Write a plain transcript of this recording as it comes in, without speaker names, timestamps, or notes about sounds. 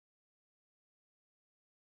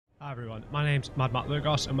Hi everyone, my name's MadMatt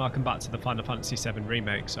Lugos and welcome back to the Final Fantasy VII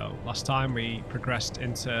Remake. So, last time we progressed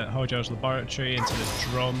into Hojo's laboratory, into the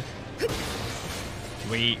drum.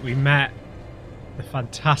 We met the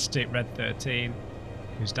fantastic Red 13,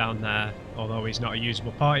 who's down there. Although he's not a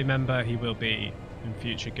usable party member, he will be in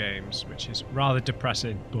future games, which is rather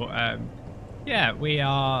depressing. But yeah, we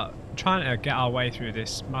are trying to get our way through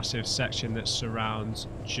this massive section that surrounds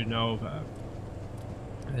Jenova.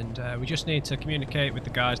 And we just need to communicate with the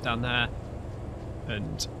guys down there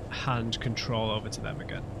and hand control over to them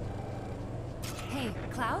again. Hey,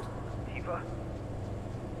 Cloud? Eva?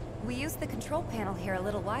 We used the control panel here a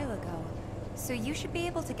little while ago, so you should be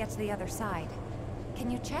able to get to the other side. Can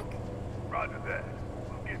you check? Roger that.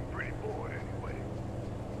 I'm getting pretty bored anyway.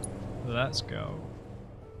 Let's go.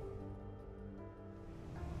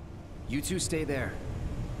 You two stay there.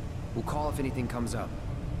 We'll call if anything comes up.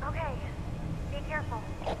 Okay. Be careful.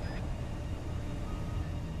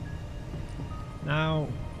 Now,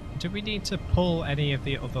 do we need to pull any of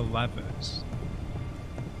the other levers?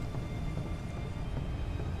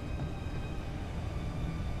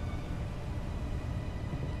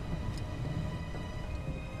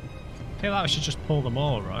 I feel like we should just pull them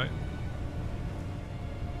all, right?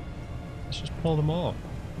 Let's just pull them all.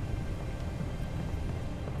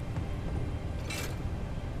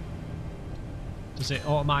 Does it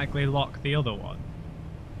automatically lock the other one?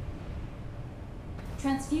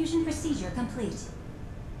 Transfusion procedure complete.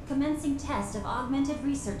 Commencing test of augmented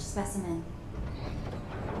research specimen.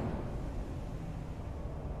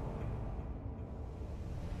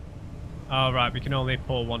 Oh right, we can only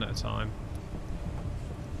pull one at a time.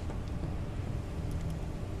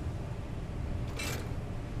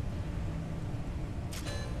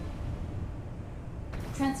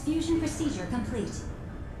 Transfusion procedure complete.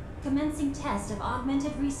 Commencing test of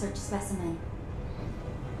augmented research specimen.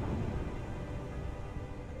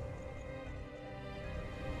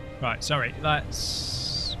 Right, sorry,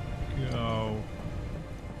 let's go.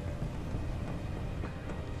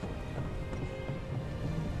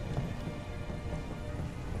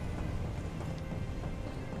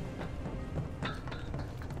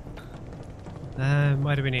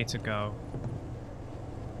 Where do we need to go?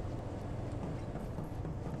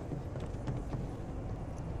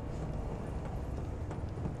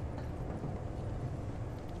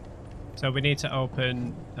 So we need to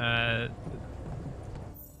open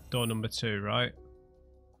door number 2, right?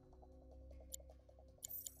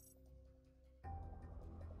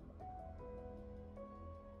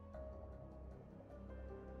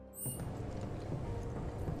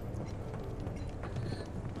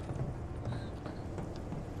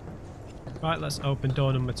 Right, let's open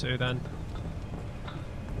door number 2 then.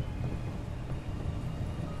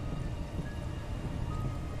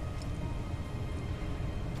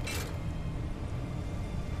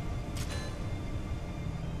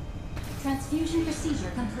 Transfusion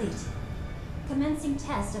procedure complete. Commencing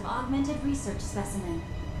test of augmented research specimen.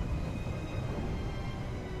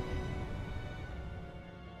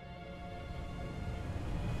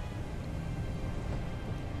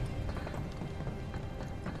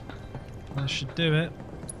 That should do it.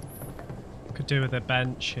 Could do with a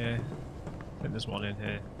bench here. I think there's one in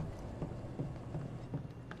here.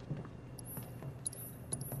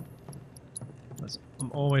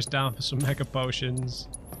 I'm always down for some mega potions.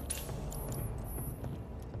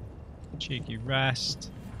 Cheeky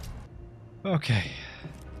rest. Okay.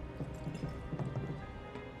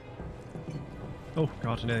 Oh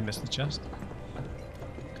god, I nearly missed the chest.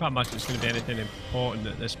 Can't imagine it's going to be anything important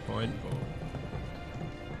at this point, but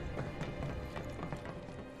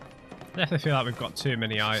I definitely feel like we've got too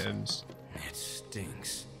many items. It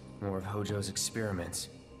stinks. More of Hojo's experiments.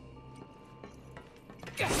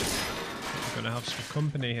 We're going to have some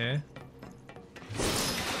company here.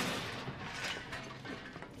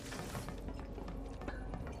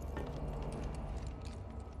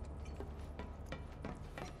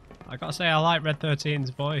 I gotta say, I like Red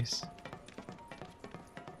 13's voice.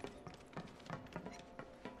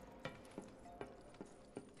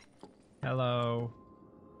 Hello.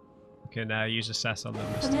 We can use assess on them.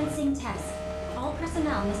 Commencing test. All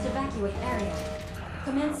personnel must evacuate area.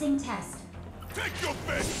 Commencing test. Take your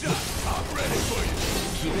best shot! I'm ready for you!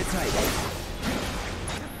 Keep it tight.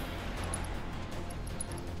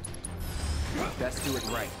 Best do it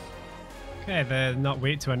right. Okay, they're not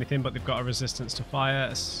weak to anything, but they've got a resistance to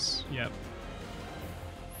fire. Yep.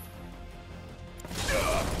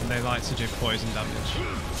 And they like to do poison damage.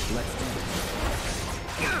 Let's do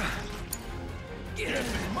this. Yes,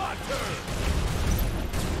 it's my turn!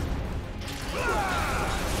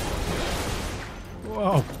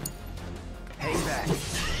 Whoa! Hang back.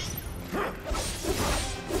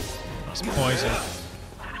 It's poison.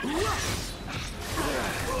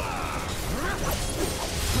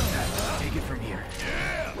 Take it from here.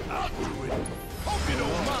 Yeah, I'll do it. Hope you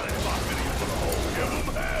don't mind if I finish the whole give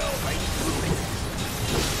 'em hell.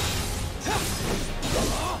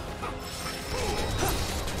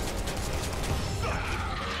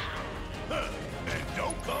 And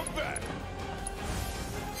don't come back.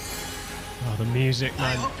 Oh, the music, I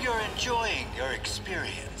man. hope you're enjoying your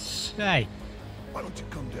experience. Hey. Why don't you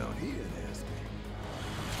come down here and ask me?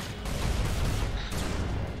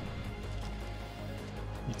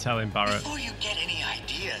 You tell him, Barrett. Before you get any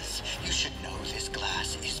ideas, you should know this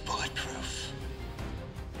glass is bulletproof.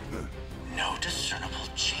 No discernible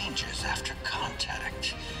changes after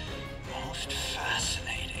contact. Most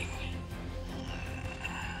fascinating.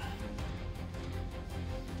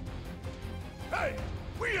 Hey,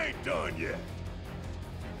 we ain't done yet.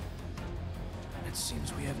 It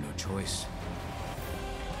seems we have no choice.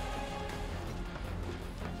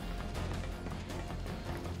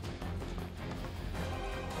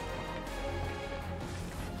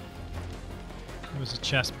 There was a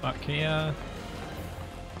chest back here.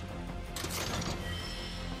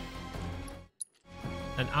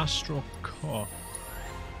 An astral core.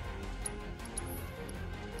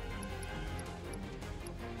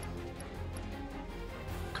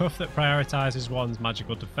 Cuff that prioritizes one's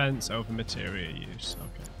magical defense over material use.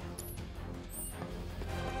 Okay.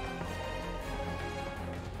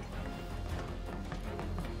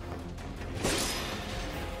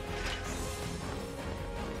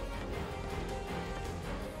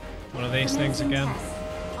 One of these things Commencing again.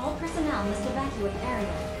 test. All personnel must evacuate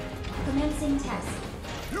area. Commencing test.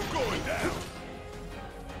 You going down?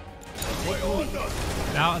 Way or nothing.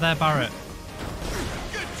 Get out of there, Barrett.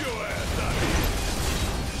 Get your ass out of here.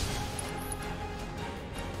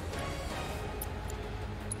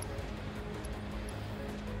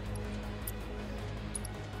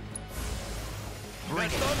 Bring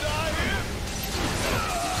it. Thunder out here?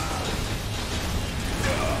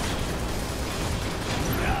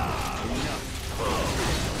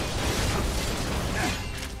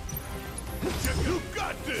 You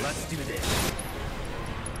got this. Let's do this.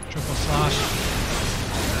 Triple slash.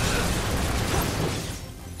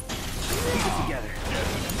 Keep it together. Yes,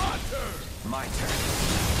 it's my turn. My turn.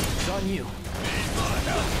 It's on you. Need my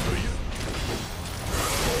help, do you?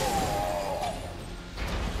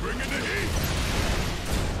 Bring in the heat.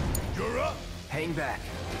 You're up. Hang back.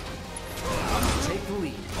 Take the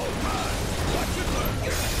lead. Oh my. Watch it learn.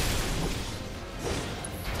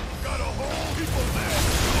 Got a whole heap of that.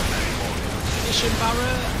 Finish him,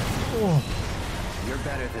 Barrett. Oh. You're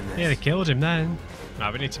better than this. Yeah, they killed him then.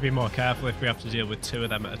 Now we need to be more careful if we have to deal with two of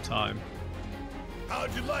them at a time.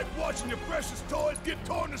 How'd you like watching your precious toys get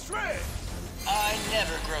torn to shreds? I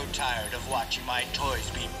never grow tired of watching my toys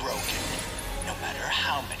be broken, no matter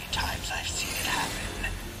how many times I've seen it happen.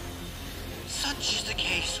 Such is the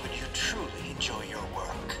case when you truly enjoy your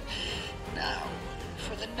work. Now,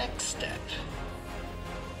 for the next step.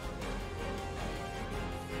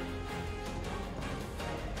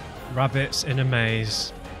 Rabbits in a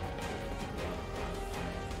maze.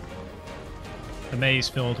 A maze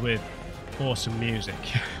filled with awesome music.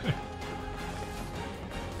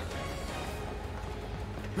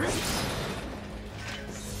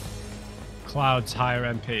 Cloud's higher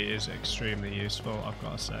MP is extremely useful, I've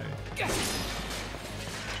got to say.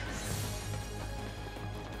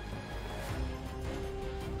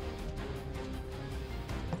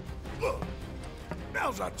 Look,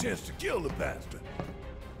 now's our chance to kill the bastard.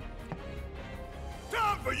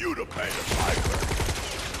 Time for you to pay the piper.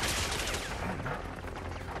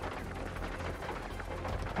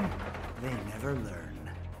 They never learn.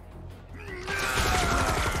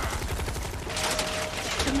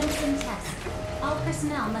 Commencing test. All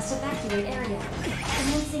personnel must evacuate area.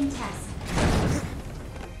 Commencing test.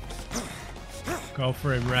 Go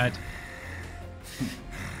for him, Red.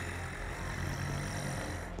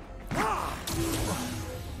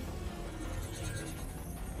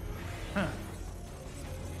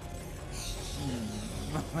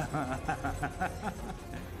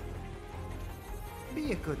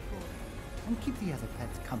 Be a good boy and keep the other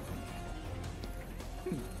pets company.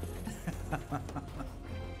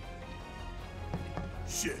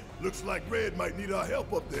 Shit, looks like Red might need our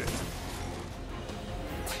help up there.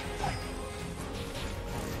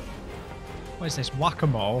 What is this,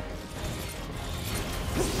 whack-a-mole?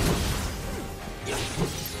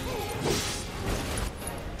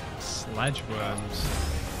 Sledge worms.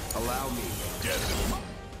 Allow me.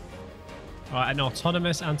 An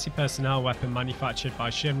autonomous anti-personnel weapon manufactured by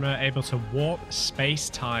Shinra, able to warp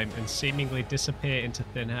space-time and seemingly disappear into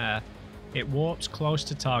thin air. It warps close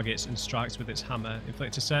to targets and strikes with its hammer.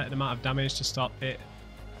 Inflict a certain amount of damage to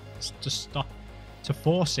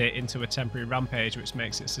force it into a temporary rampage, which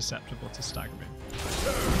makes it susceptible to staggering.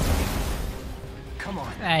 Come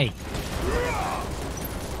on. Hey.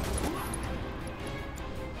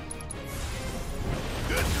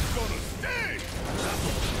 This is gonna sting!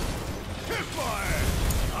 Kiss my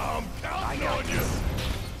ass! I'm counting on you!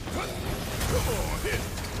 Come on, hit!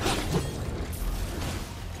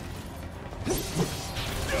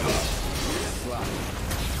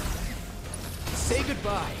 Say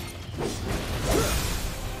goodbye.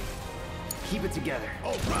 Keep it together.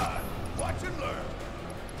 All right, watch and learn.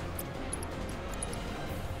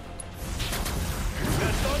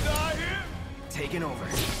 That thunder I hear? Taking over.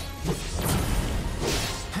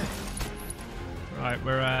 Right,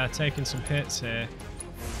 we're taking some hits here.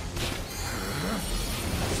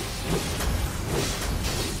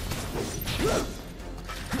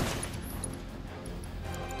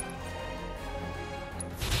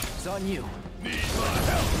 It's on you. Need my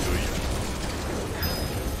help, do you?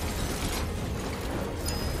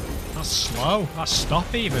 That's slow. That's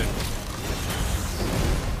stop even.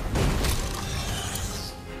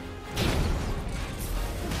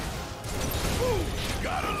 Ooh,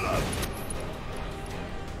 gotta love it.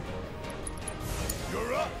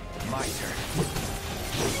 You're up. My turn.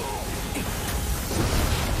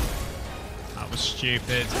 That was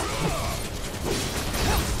stupid.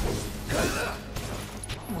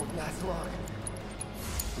 Won't last long.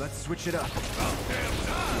 Let's switch it up. About damn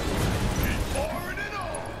time. Keep pouring it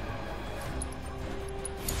on.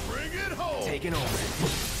 Bring it home. Taking over.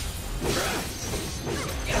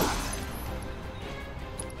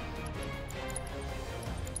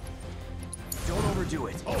 Don't overdo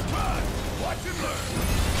it. All right, watch and learn.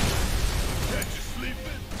 Catch you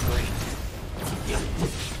sleeping. Great.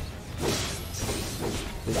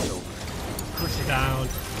 It's over. Push it down.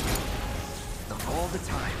 All the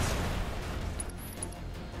time.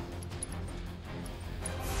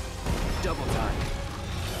 Double time.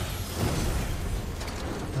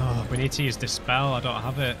 Oh, we need to use Dispel. I don't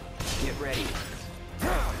have it. Get ready.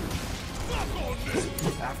 Fuck on this.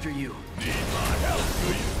 After you. Need my help, do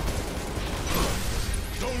you?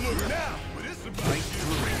 Don't look now, but it's about Right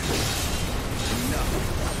through it. Enough.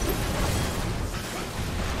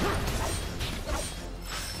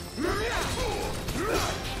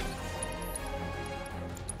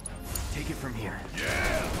 Take it from here.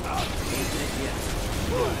 Yeah, I'll Ain't it yet.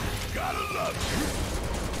 gotta love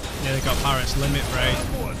it. Yeah, they got Pirate's Limit Break.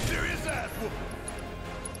 I'm more serious ass whooping.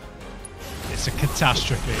 It's a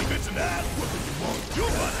catastrophe. It's an ass whooping you want. You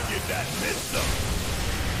about to get that mixed up.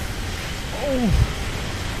 Oh!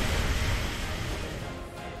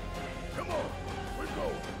 Come on, we're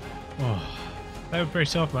going. Oh, they were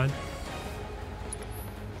pretty tough, man.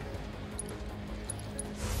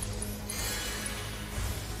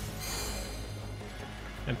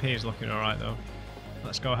 MP is looking alright though.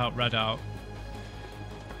 Let's go help Red out.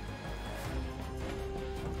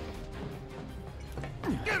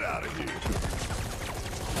 Get out of here.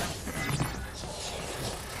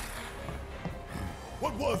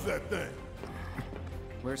 What was that thing?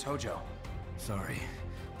 Where's Hojo? Sorry,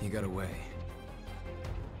 he got away.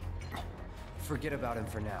 Forget about him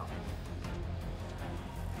for now.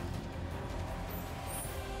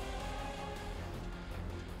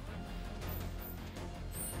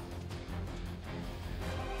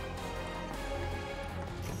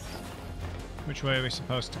 Which way are we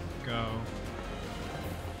supposed to go?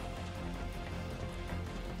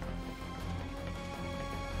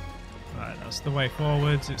 Right, that's the way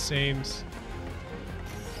forwards, it seems.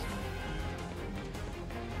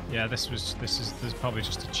 Yeah, there's probably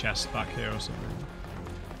just a chest back here or something.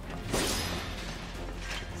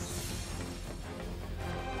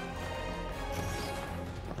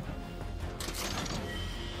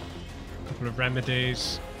 Couple of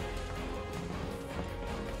remedies.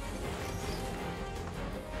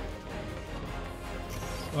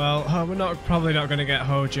 Well, we're probably not going to get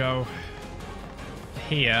Hojo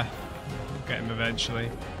here. We'll get him eventually.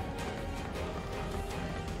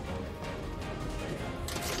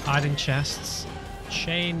 Hiding chests.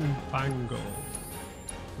 Chain bangle.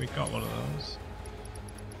 We got one of those.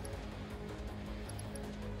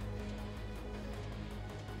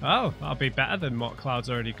 Oh, that'll be better than what Cloud's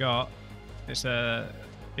already got. It's yeah.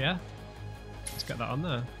 Let's get that on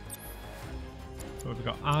there. So we've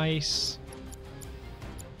got ice.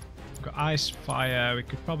 We've got ice, fire. We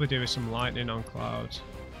could probably do with some lightning on Cloud.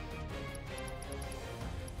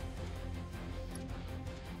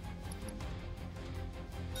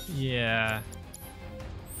 Yeah.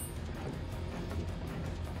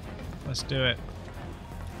 Let's do it.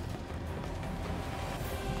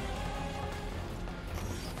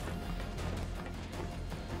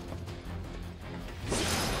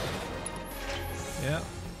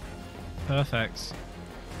 Perfect.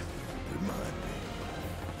 Remind me,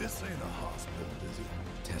 this ain't a hospital, is it?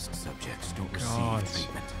 Test subjects don't God. receive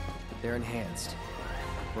treatment. They're enhanced.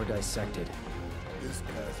 Or dissected. This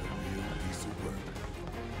guy's a real piece of work.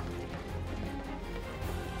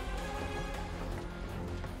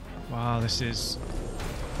 Wow, this is...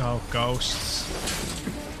 Oh, ghosts.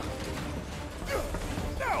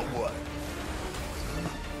 Now what?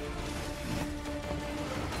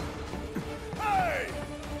 Hey!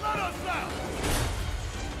 Let us out!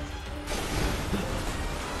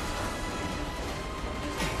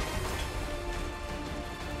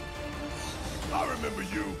 I remember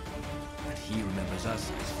you. But he remembers us.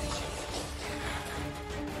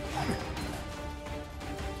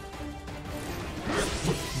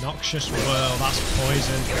 Noxious whirl, that's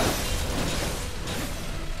poison.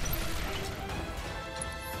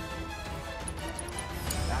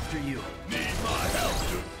 After you. Need my help,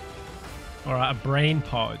 dude. Alright, a brain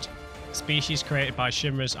pod. Species created by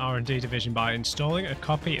Shinra's R&D division by installing a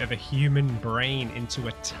copy of a human brain into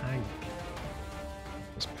a tank.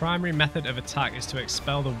 Its primary method of attack is to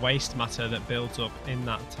expel the waste matter that builds up in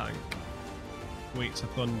that tank. Weak to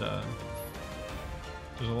thunder.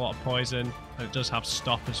 There's a lot of poison, and it does have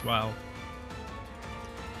stop as well.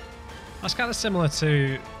 That's kind of similar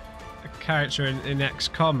to a character in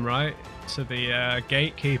XCOM, right? To the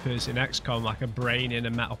gatekeepers in XCOM, like a brain in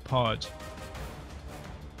a metal pod.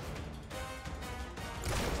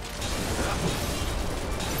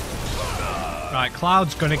 Right,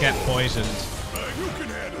 Cloud's gonna get poisoned.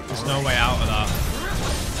 There's no way out of that.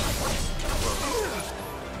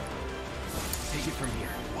 Take it from here.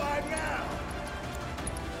 Why now?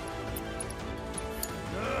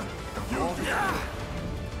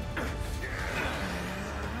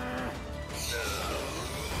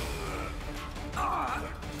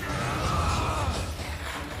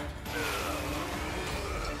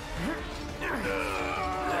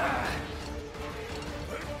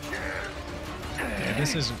 Yeah,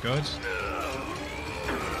 this isn't good.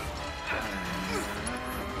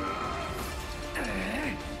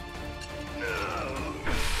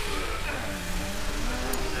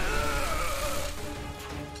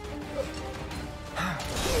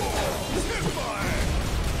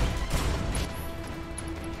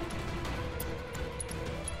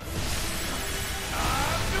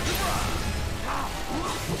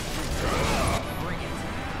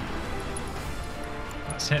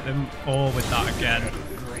 Let's hit them all with that again.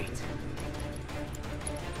 Great.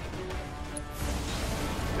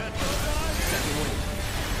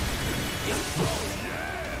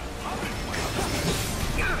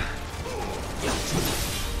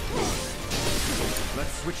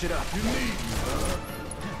 Let's switch it up. You need.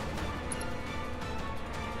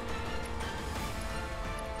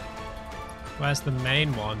 Where's the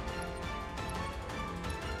main one?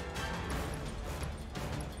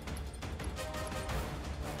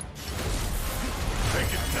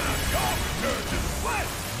 Take it down. Your turn to sweat.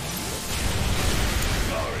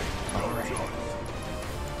 Sorry. No choice.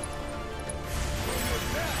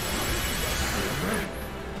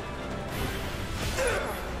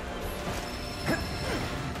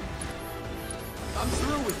 I'm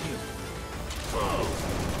through with you.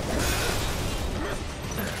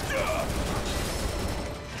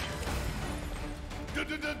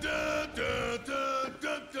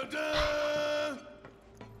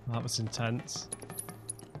 That was intense.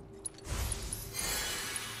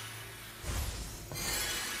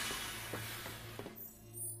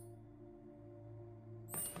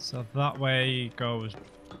 So that way goes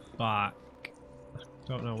back.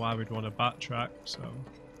 Don't know why we'd want to backtrack, so...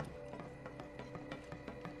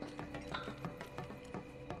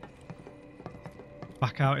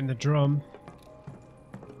 Back out in the drum.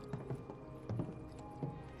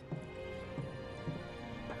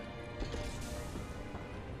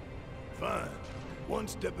 Fine. One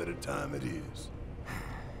step at a time it is.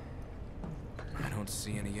 I don't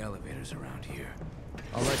see any elevators around here.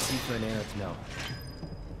 I'll let Tifa and Aerith know.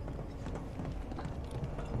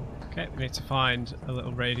 Okay, we need to find a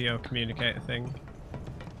little radio communicator thing.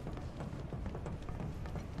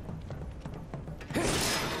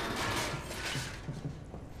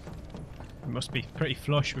 We must be pretty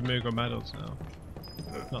flush with Mugo medals now.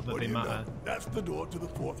 Not that What they do you know? matter. That's the door to the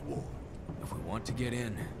fourth ward. If we want to get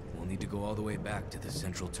in, we'll need to go all the way back to the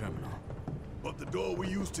central terminal. But the door we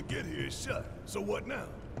used to get here is shut. So what now?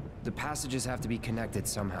 The passages have to be connected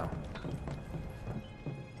somehow.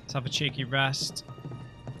 Let's have a cheeky rest.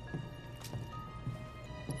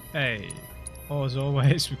 Hey, as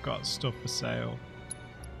always, we've got stuff for sale.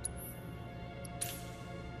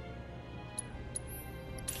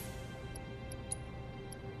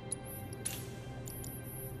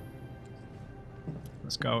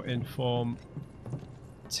 go inform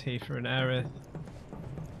Tifa and Aerith.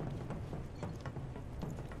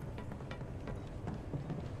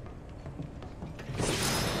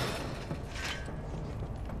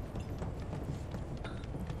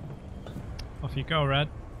 Off you go, Red.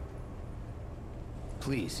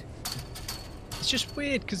 Please. It's just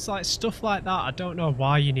weird because like stuff like that, I don't know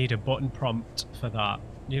why you need a button prompt for that.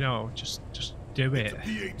 You know, just do it.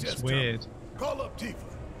 It's weird. Call up Tifa.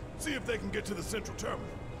 See if they can get to the central terminal.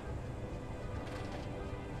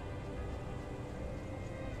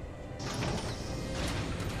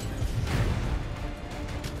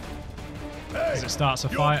 Hey, As it starts a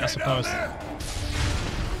you fight, okay I suppose. down there?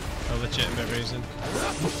 For a legitimate reason.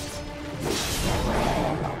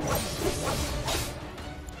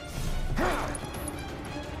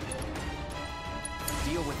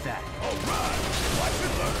 Deal with that. All right, watch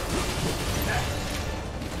it learn.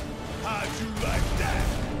 How'd you like that?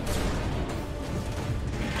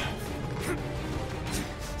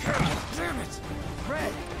 Damn it!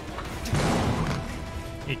 Red!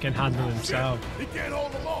 He can handle himself. He can't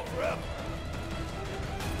hold them off forever.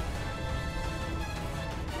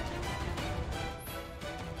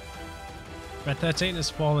 Red 13 has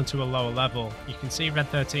fallen to a lower level. You can see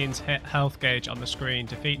Red 13's health gauge on the screen.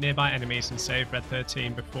 Defeat nearby enemies and save Red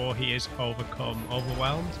 13 before he is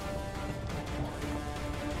overwhelmed.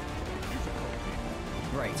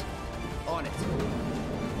 Right. On it.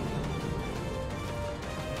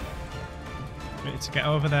 We need to get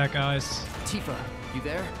over there, guys. Tifa, you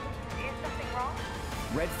there? Is something wrong?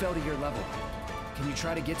 Red fell to your level. Can you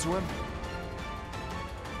try to get to him?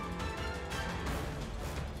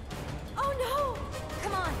 Oh no!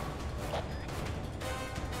 Come on.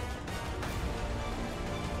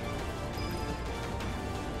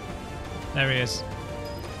 There he is.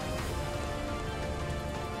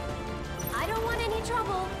 I don't want any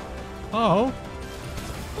trouble. Oh!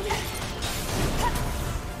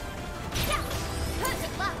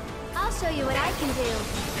 I'll show you what I can do.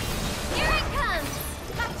 Here it comes!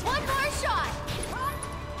 One more shot!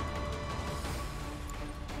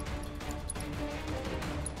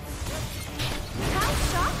 How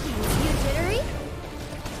shocking, you jittery!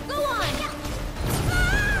 Go on!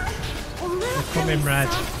 Come in, Red.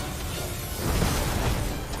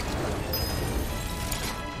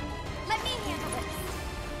 Let me handle this.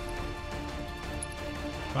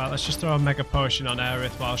 Right, let's just throw a mega potion on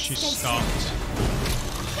Aerith while she's stopped.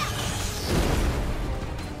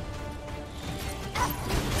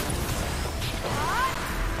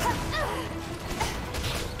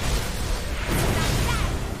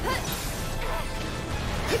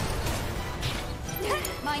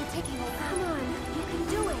 Mind taking over? Come on, you can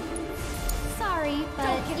do it. Sorry,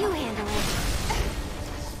 but you handle it.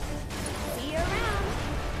 See you around.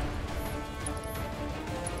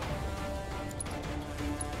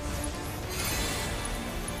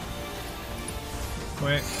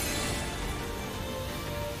 Quick.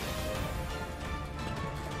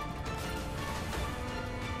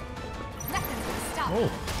 Nothing's gonna stop. Oh.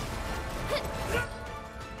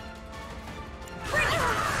 Bring it!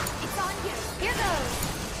 It's on you. Here goes.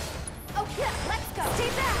 Oh, yeah, let's go. Stay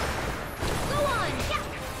back. Go on. Yeah.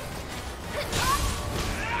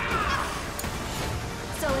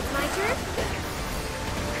 So it's my turn?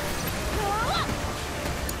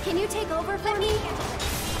 Can you take over for me?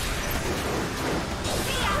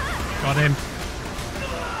 Got him.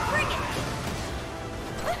 Bring it.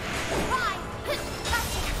 Bye.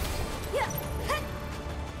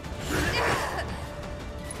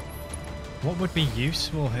 What would be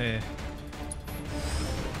useful here?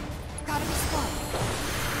 Gotta be slow.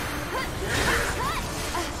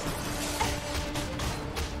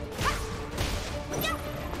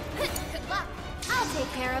 Good luck. I'll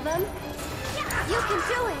take care of him. You can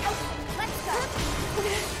do it. Let's go.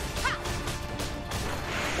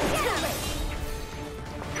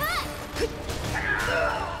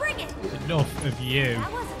 Bring it. Enough of you.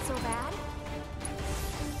 That wasn't so bad.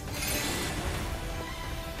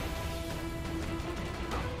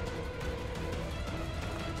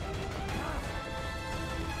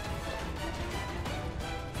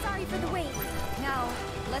 Sorry for the wait. Now,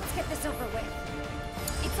 let's get this over with.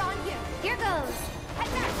 It's on you. Here goes. Head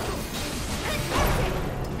back.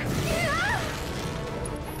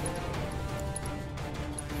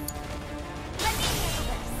 Let me handle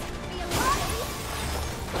this. Feeling ready?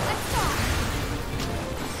 Let's go.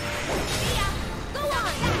 See ya. Go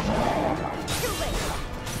on. Too late.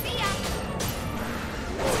 See ya.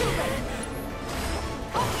 Too late.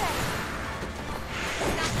 Okay.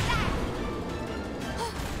 Not that.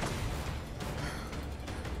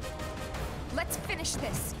 Let's finish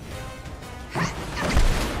this.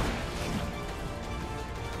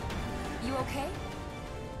 okay?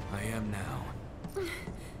 I am now.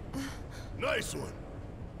 Nice one.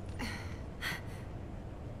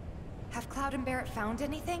 Have Cloud and Barrett found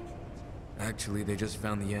anything? Actually, they just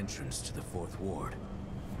found the entrance to the 4th ward.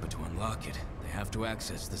 But to unlock it, they have to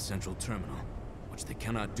access the central terminal, which they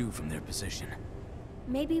cannot do from their position.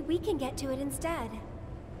 Maybe we can get to it instead.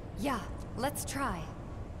 Yeah, let's try.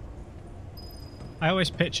 I always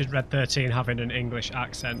pictured Red 13 having an English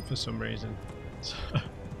accent for some reason.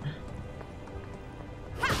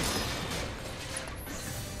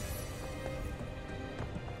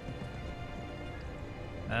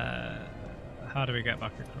 How do we get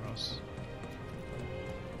back across?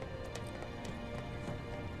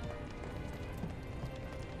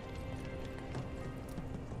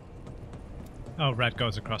 Oh, Red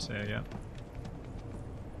goes across here, yeah.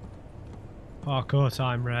 Parkour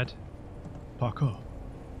time, Red. Parkour.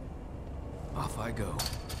 Off I go.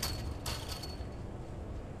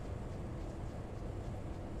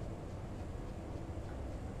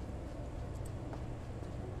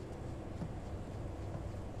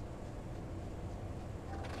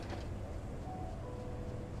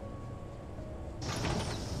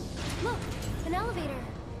 Look, an elevator.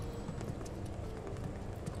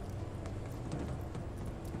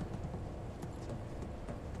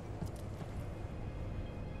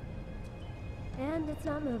 And it's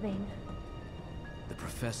not moving. The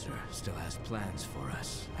professor still has plans for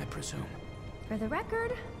us, I presume. For the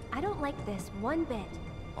record, I don't like this one bit.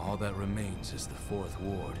 All that remains is the 4th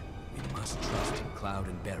ward. We must trust in Cloud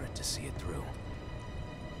and Barrett to see it through.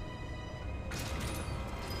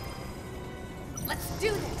 Let's do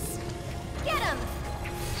this! Get him!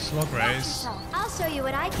 Slug raise. I'll show you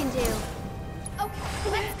what I can do. Okay,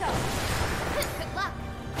 let's go. Good luck.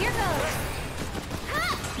 Here goes.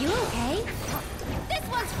 Ha! You okay? This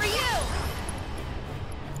one's for you!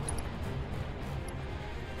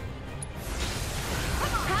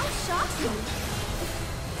 How shocking!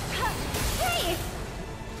 Hey!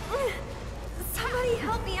 Somebody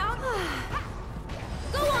help me out!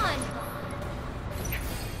 Go on!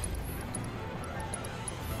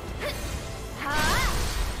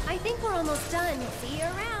 I think we're almost done. See you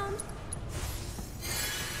around.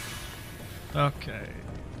 Okay.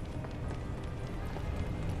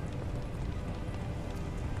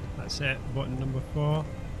 That's it. Button number 4.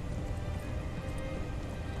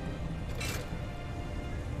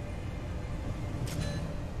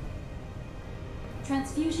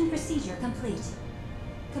 Transfusion procedure complete.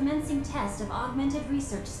 Commencing test of augmented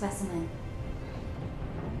research specimen.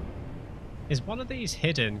 Is one of these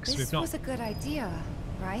hidden? Because we've not. This was a good idea,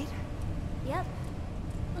 right? Yep.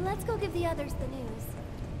 Well, let's go give the others the news.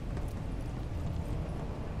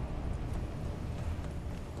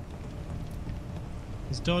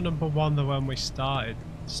 Is door number 1 the one we started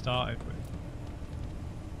with?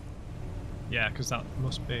 Yeah, because that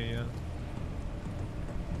must be.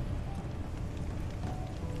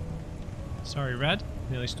 Sorry, Red.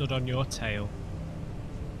 Nearly stood on your tail.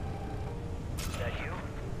 Is that you?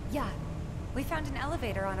 Yeah. We found an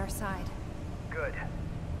elevator on our side. Good.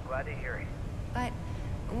 Glad to hear it. But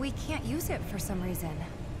we can't use it for some reason.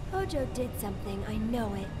 Hojo did something, I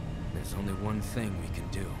know it. There's only one thing we can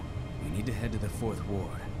do. We need to head to the 4th ward,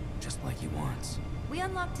 just like he wants. We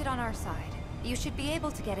unlocked it on our side. You should be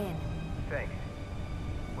able to get in. Thanks.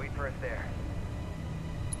 Wait for us there.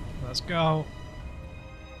 Let's go.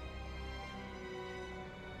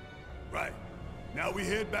 Right. Now we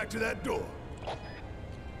head back to that door.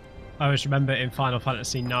 I always remember in Final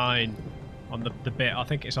Fantasy IX, on the bit, I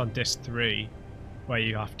think it's on disc 3, where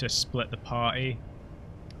you have to split the party.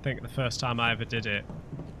 I think the first time I ever did it,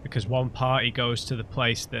 because one party goes to the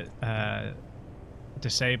place that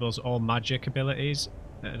disables all magic abilities,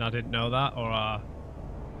 and I didn't know that, or I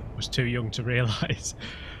was too young to realise.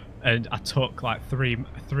 And I took like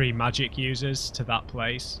three magic users to that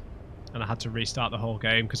place, and I had to restart the whole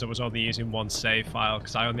game because I was only using one save file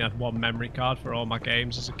because I only had one memory card for all my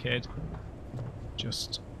games as a kid.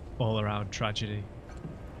 Just all around tragedy.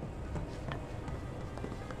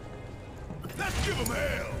 Let's give him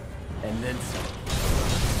hell! And then some.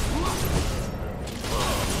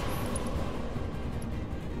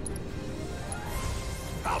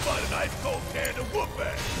 How about an ice cold can of whoop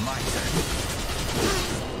ass? My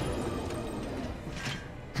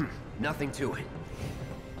turn. Nothing to it.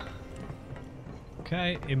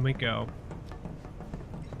 Okay, in we go.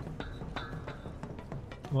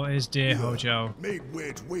 What is dear Hojo? Made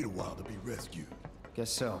Wedge wait a while to be rescued.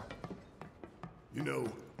 Guess so. You know,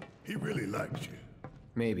 he really likes you.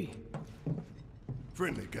 Maybe.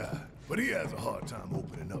 Friendly guy, but he has a hard time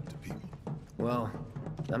opening up to people. Well,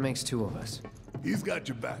 that makes 2 of us. He's got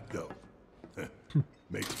your back, though.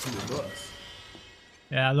 Makes 2 of us.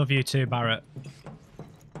 Yeah, I love you too, Barrett.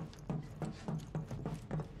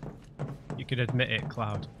 You could admit it,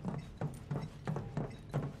 Cloud.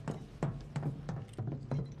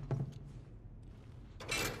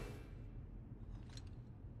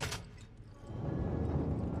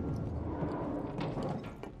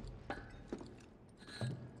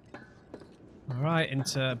 Alright,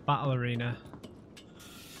 into battle arena.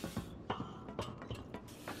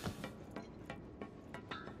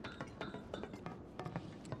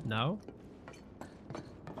 No?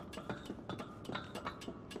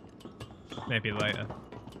 Maybe later.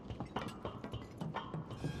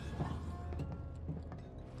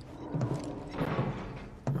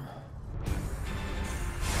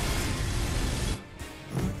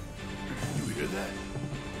 You hear that?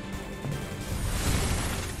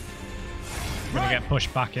 I'm gonna get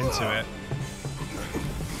pushed back into it.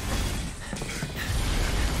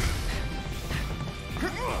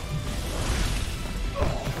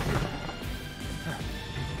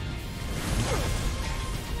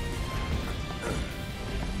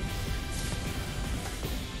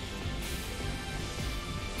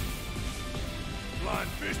 Blind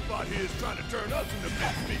fish spot here is trying to turn us into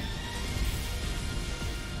mincemeat.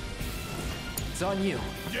 It's on you.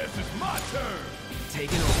 Guess it's my turn.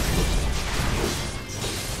 Take it over.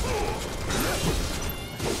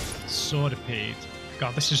 Swordipede.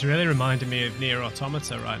 God, this is really reminding me of Nier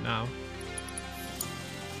Automata right now.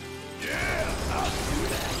 Yeah, I'll do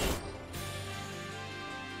that.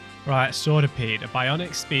 Right, Swordipede, a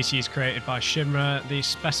bionic species created by Shinra. These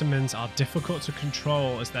specimens are difficult to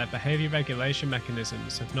control as their behavior regulation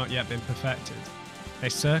mechanisms have not yet been perfected. They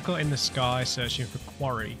circle in the sky searching for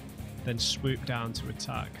quarry, then swoop down to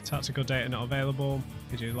attack. Tactical data not available.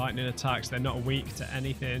 They do lightning attacks. They're not weak to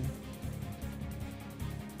anything.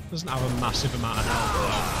 Doesn't have a massive amount of health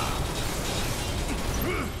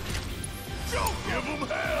though. Don't give them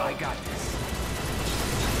hell. I got this.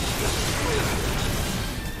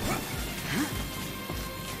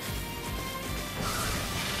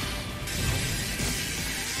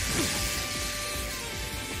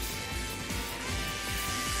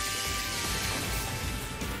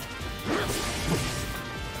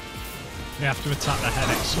 We have to attack the head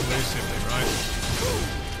exclusively, right?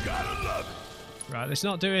 Gotta love it. Right, it's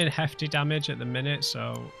not doing hefty damage at the minute,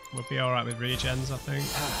 so we'll be alright with regens, I think.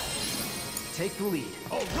 Take the lead.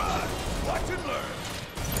 All right, watch and learn.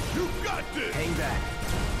 You got this. Hang back.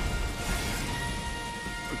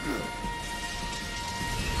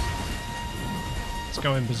 It's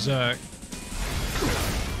going berserk.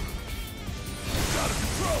 Out of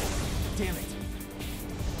control. Damn it.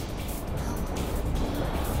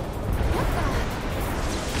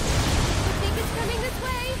 Think it's coming this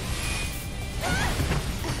way?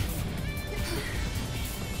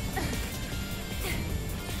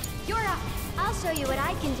 You're up. I'll show you what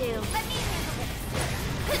I can do. Let me handle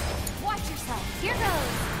this. Watch yourself. Here goes.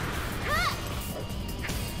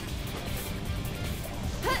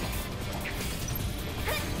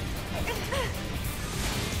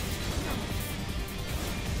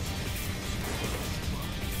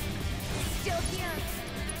 Still here.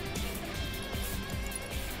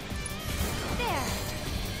 There.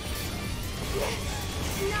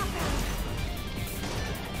 Knockout.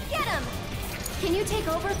 Get him. Can you take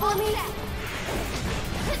over for me?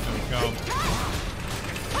 There we go.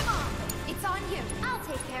 Come on. It's on you. I'll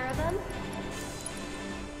take care of him.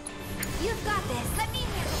 You've got this. Let me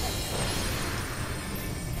handle this.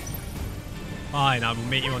 Fine, I will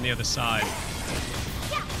meet you on the other side.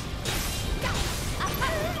 Yeah.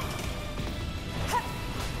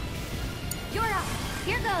 You're up.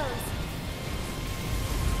 Here goes.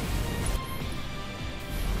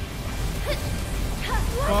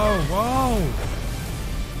 Whoa, whoa!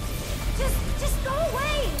 Just go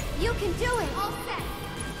away. You can do it. All set.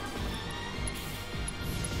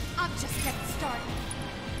 I'm just getting started.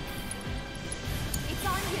 It's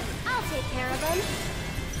on you. I'll take care of him.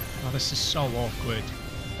 Oh, this is so awkward.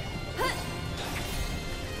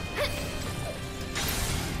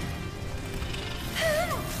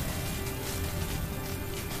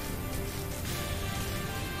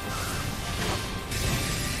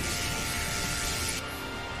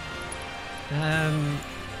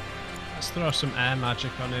 Let's throw some air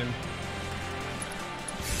magic on him.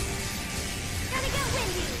 Gonna get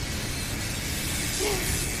windy.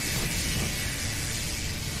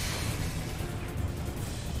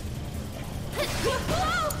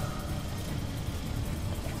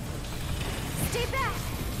 Stay back.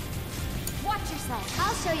 Watch yourself.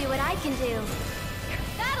 I'll show you what I can do.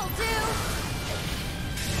 That'll do.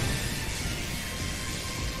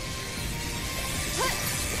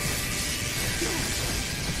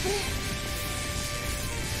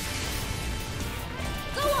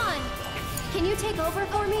 Can you take over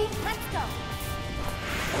for me? Let's go.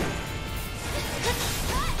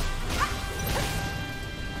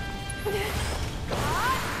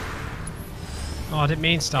 Oh, I didn't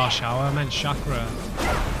mean Star Shower, I meant Chakra.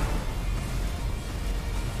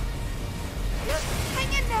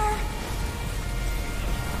 Hang in there.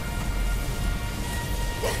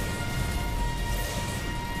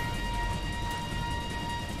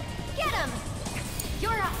 Get him.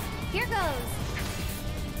 You're up. Here goes.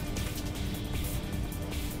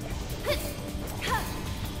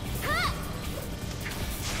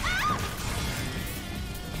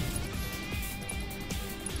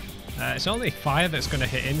 It's only fire that's going to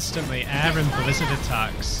hit instantly. Air and blizzard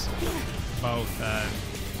attacks both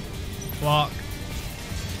block.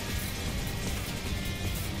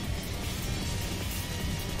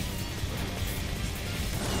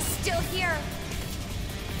 Still here.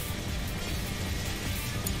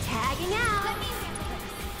 Tagging out. Let me handle this.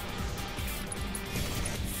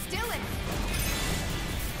 Still in.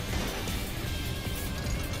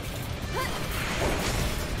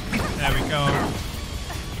 There we go.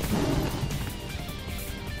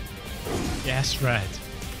 Yes, Red.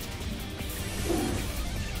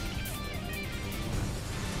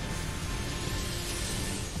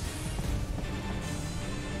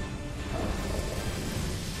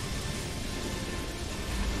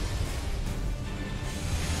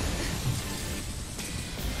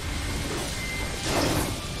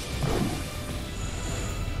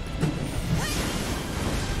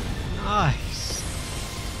 Nice.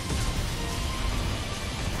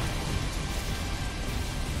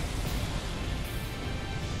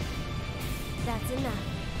 That's enough.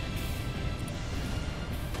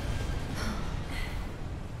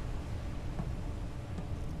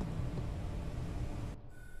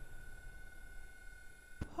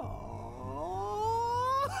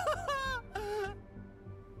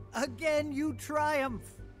 Again, you triumph.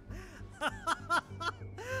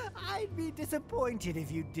 I'd be disappointed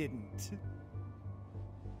if you didn't.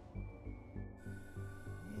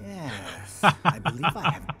 Yes, I believe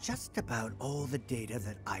I have just about all the data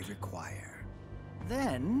that I require.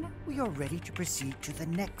 Then we are ready to proceed to the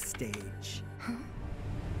next stage. Huh?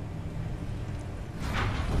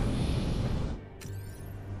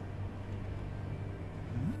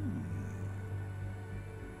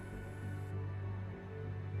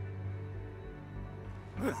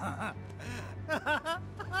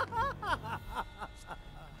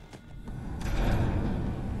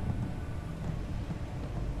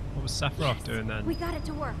 What was Sephiroth doing then? We got it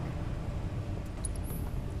to work.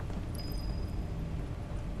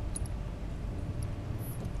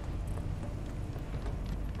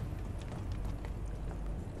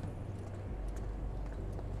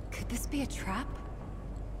 Could this be a trap?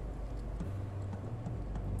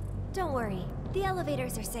 Don't worry, the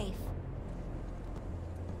elevators are safe.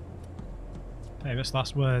 Famous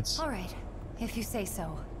last words. All right, if you say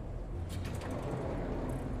so.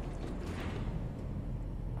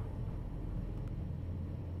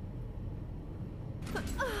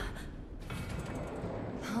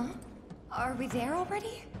 Huh? Are we there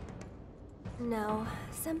already? No,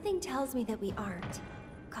 something tells me that we aren't.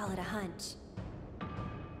 Call it a hunch.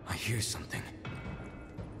 I hear something.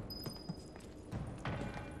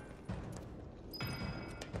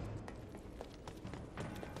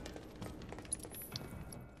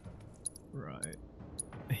 Right.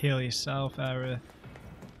 Heal yourself, Aerith.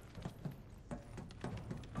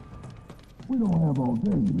 We don't have all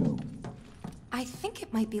day, you know. I think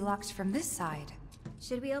it might be locked from this side.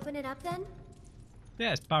 Should we open it up then?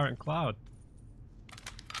 Yeah, it's Barret and Cloud.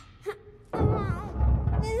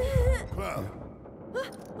 Cloud.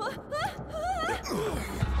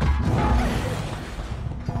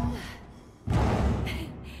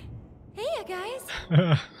 Hey, guys.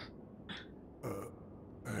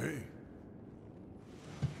 Hey.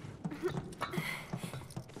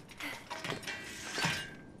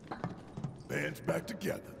 Band's back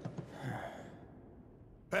together.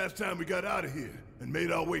 Past time we got out of here and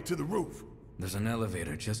made our way to the roof. There's an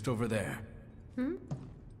elevator just over there. Hmm?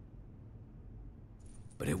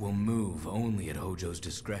 But it will move only at Hojo's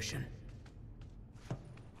discretion.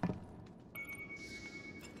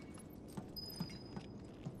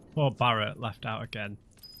 Poor Barret left out again.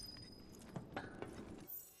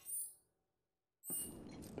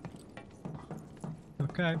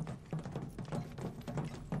 Okay.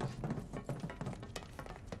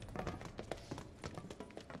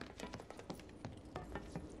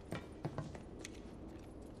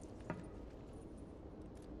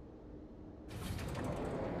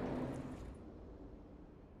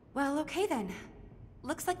 Well, okay then.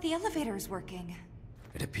 Looks like the elevator is working.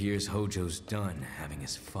 It appears Hojo's done having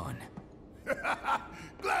his fun.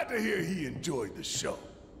 Glad to hear he enjoyed the show.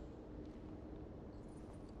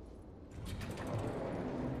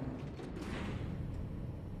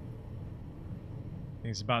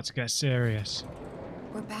 Things about to get serious.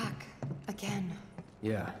 We're back. Again.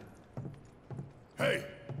 Yeah. Hey!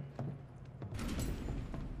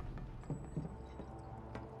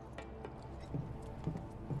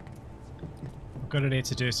 Gonna need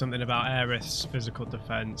to do something about Aerith's physical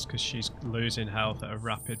defense because she's losing health at a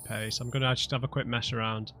rapid pace. I'm gonna just have a quick mess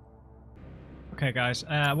around. Okay guys,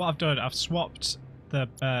 what I've done, I've swapped the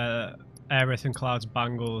Aerith and Cloud's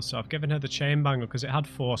bangles, so I've given her the chain bangle because it had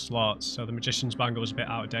 4 slots, so the magician's bangle was a bit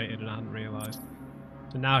outdated and I hadn't realised.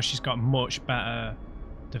 So now she's got much better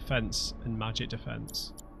defense and magic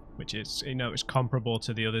defense, which is, you know, it's comparable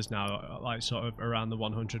to the others now, like sort of around the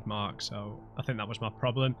 100 mark. So I think that was my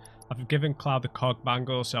problem. I've given Cloud the cog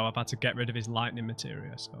bangle, so I've had to get rid of his lightning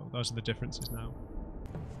materia. So those are the differences now.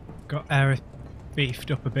 Got Aerith beefed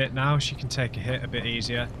up a bit now. She can take a hit a bit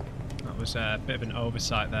easier. That was a bit of an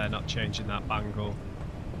oversight there, not changing that bangle.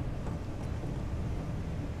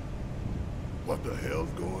 What the hell's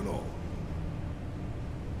going on?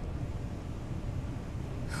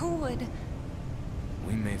 Who would?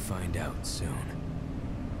 We may find out soon.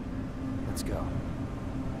 Let's go.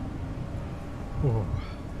 Ooh.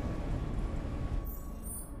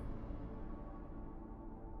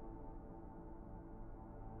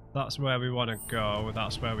 That's where we want to go.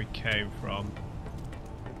 That's where we came from.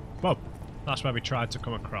 Well, that's where we tried to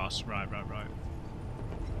come across. Right.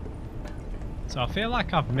 So I feel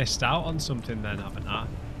like I've missed out on something then, haven't I?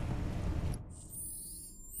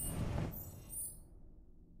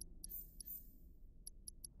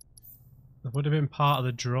 There would have been part of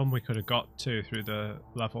the drum we could have got to through the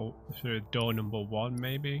level, through door number 1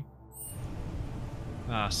 maybe.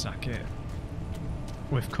 Ah, sack it.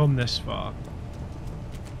 We've come this far.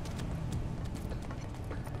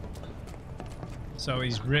 So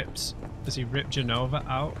he's ripped, has he ripped Jenova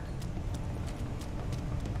out?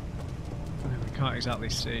 We can't exactly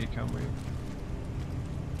see, can we?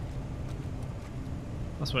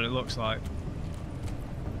 That's what it looks like.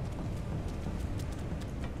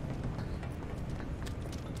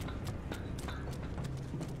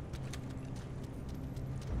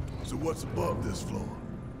 So what's above this floor?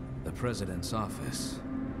 The president's office,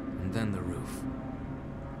 and then the roof.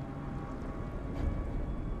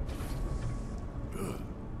 Good.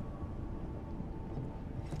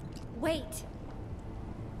 Wait.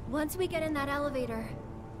 Once we get in that elevator,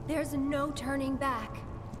 there's no turning back.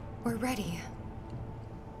 We're ready.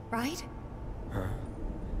 Right? Huh?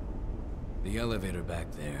 The elevator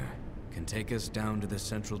back there can take us down to the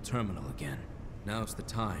central terminal again. Now's the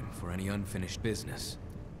time for any unfinished business.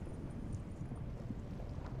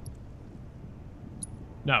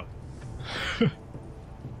 No.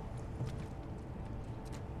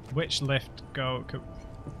 Which lift go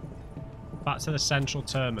back to the central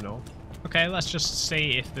terminal? Okay, let's just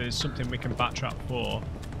see if there's something we can backtrack for,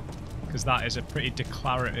 because that is a pretty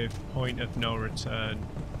declarative point of no return.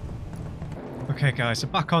 Okay guys, so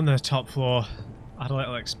back on the top floor. I had a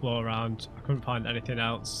little explore around. I couldn't find anything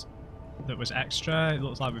else that was extra. It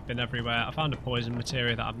looks like we've been everywhere. I found a poison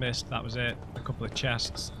materia that I missed, that was it. A couple of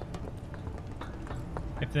chests.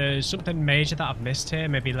 If there's something major that I've missed here,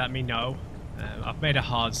 maybe let me know. I've made a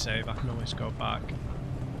hard save, I can always go back.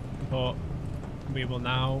 But we will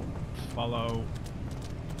now follow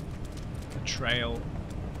the trail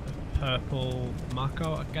of purple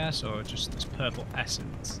mako, I guess, or just this purple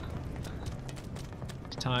essence.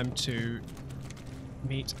 It's time to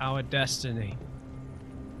meet our destiny.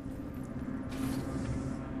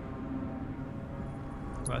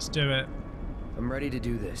 Let's do it. I'm ready to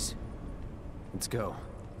do this. Let's go.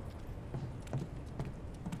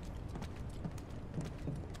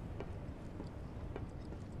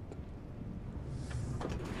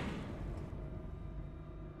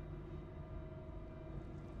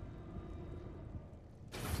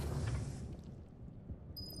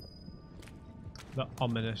 The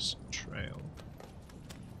ominous trail.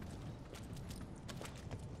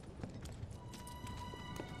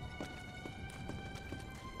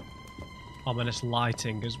 Ominous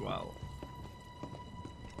lighting as well.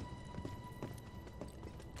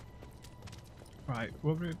 Right,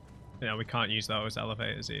 what we... Yeah, we can't use those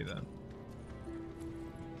elevators either.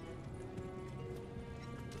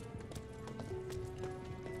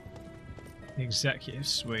 The executive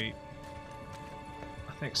suite.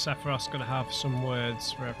 I think Sephiroth's going to have some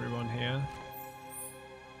words for everyone here.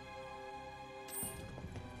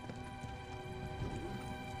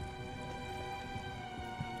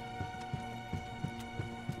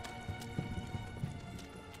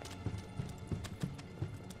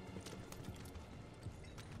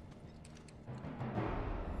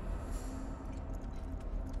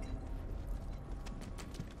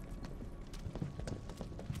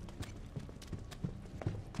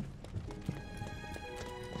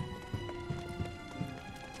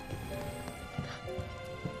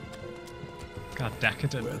 Look how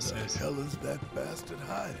decadent Where this the is. hell is that bastard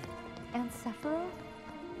hiding? And Sephiroth?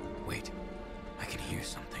 Wait, I can hear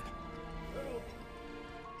something. Help!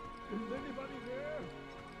 Is anybody there?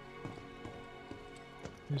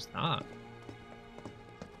 Who's that?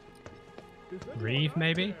 Is anyone Reeve, out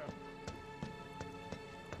maybe? there?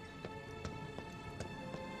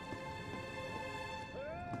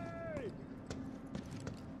 Hey!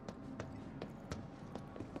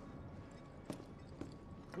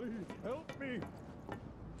 Please help me!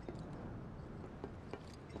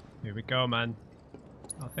 Here we go, man.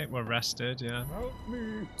 I think we're rested, yeah. Help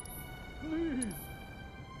me! Please!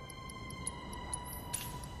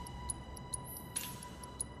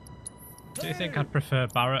 Do you think I'd prefer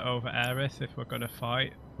Barrett over Aerith if we're gonna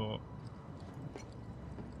fight? But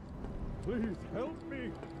Please help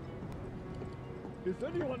me! Is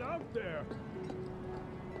anyone out there?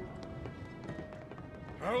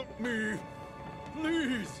 Help me!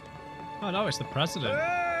 Please! oh no, it's the president.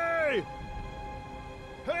 Hey!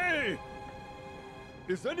 Hey!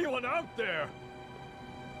 Is anyone out there?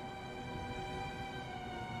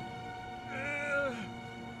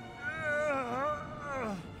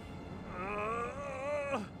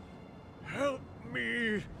 Help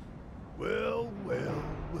me! Well, well,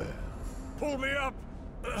 well. Pull me up!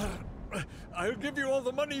 I'll give you all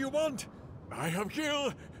the money you want. I have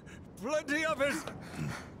killed plenty of it.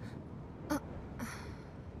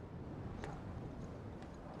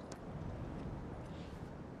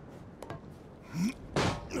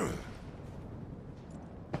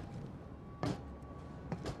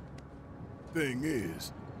 Thing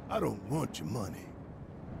is, I don't want your money.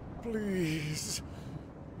 Please.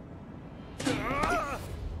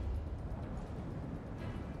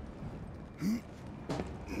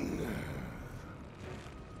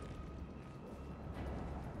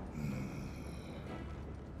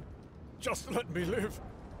 Just let me live.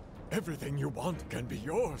 Everything you want can be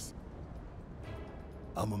yours.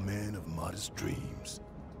 I'm a man of modest dreams.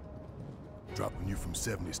 Dropping you from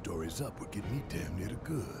 70 stories up would get me damn near to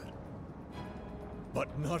good.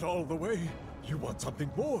 But not all the way. You want something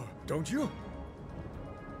more, don't you?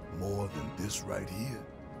 More than this right here?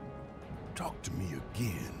 Talk to me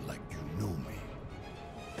again like you know me.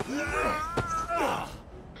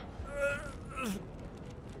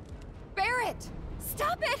 Barrett!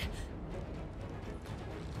 Stop it!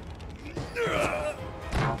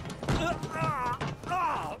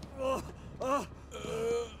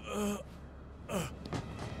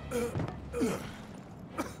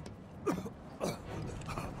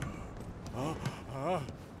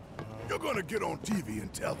 You're gonna get on TV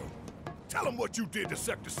and tell them. Tell them what you did to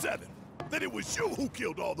Sector 7. That it was you who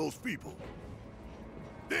killed all those people.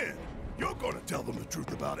 Then, you're gonna tell them the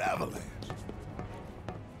truth about Avalanche.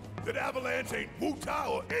 That Avalanche ain't Wu-Tai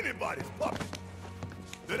or anybody's puppet.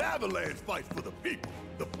 That Avalanche fights for the people,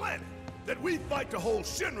 the planet. That we fight to hold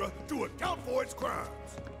Shinra to account for its crimes.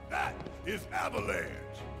 That is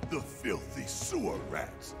Avalanche, the filthy sewer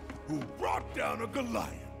rats who brought down a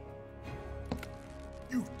Goliath.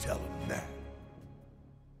 You tell them that.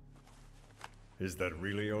 Is that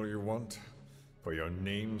really all you want? For your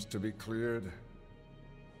names to be cleared?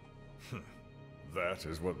 That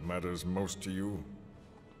is what matters most to you?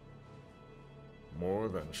 More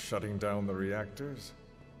than shutting down the reactors?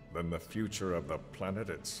 Than the future of the planet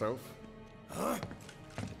itself? Huh?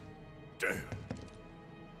 Damn.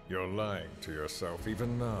 You're lying to yourself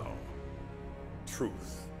even now.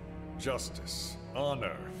 Truth, justice,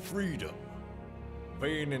 honor, freedom.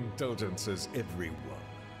 Vain indulgences, everyone.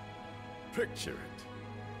 Picture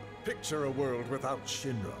it. Picture a world without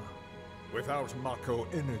Shinra, without Mako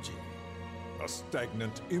energy. A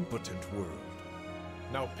stagnant, impotent world.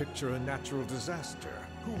 Now picture a natural disaster.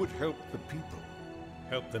 Who would help the people?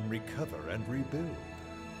 Help them recover and rebuild?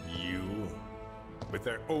 You? With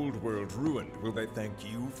their old world ruined, will they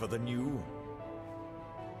thank you for the new?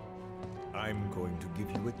 I'm going to give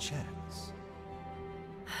you a chance.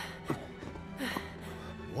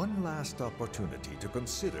 One last opportunity to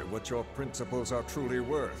consider what your principles are truly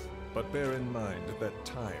worth. But bear in mind that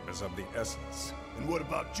time is of the essence. And what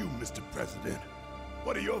about you, Mr. President?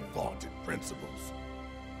 What are your vaunted principles?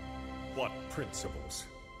 What principles?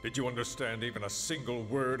 Did you understand even a single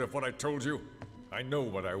word of what I told you? I know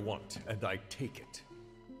what I want, and I take it.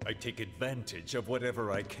 I take advantage of whatever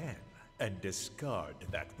I can, and discard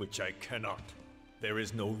that which I cannot. There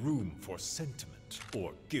is no room for sentiment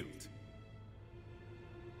or guilt.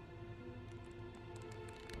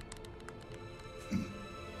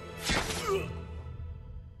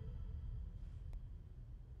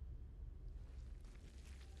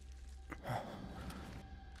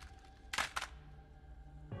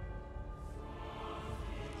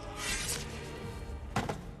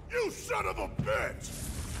 Son of a bitch!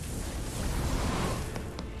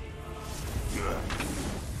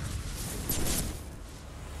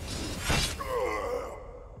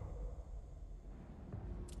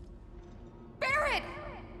 Barret!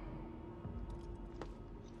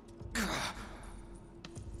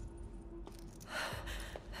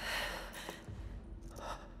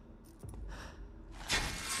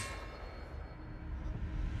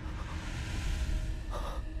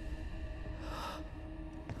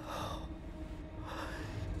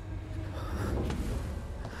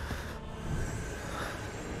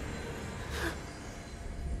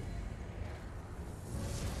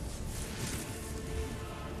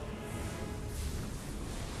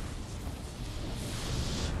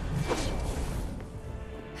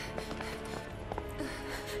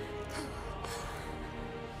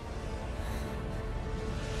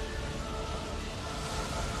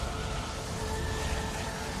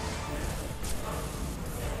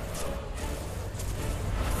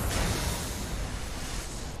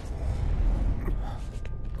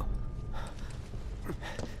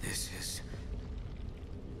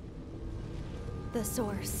 The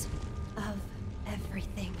source of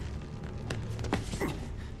everything.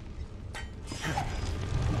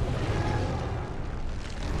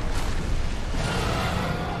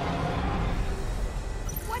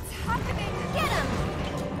 What's happening? Get him!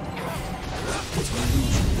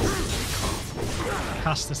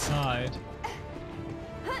 Cast aside.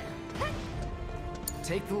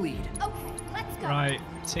 Take the lead. Okay, let's go. Right,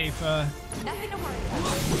 Tifa. Nothing to worry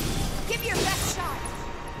about. Give your best shot.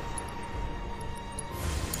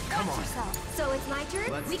 Come on. Yourself. So it's my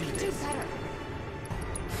turn? Let's We do can this. do better.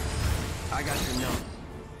 I got your note.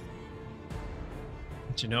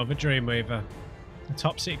 Jenova Dreamweaver. A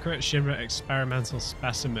top secret Shinra experimental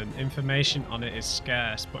specimen. Information on it is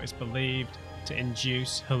scarce, but it's believed to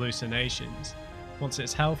induce hallucinations. Once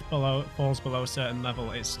its health falls below a certain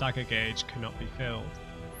level, its stagger gauge cannot be filled.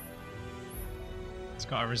 It's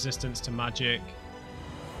got a resistance to magic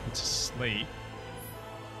and to sleep.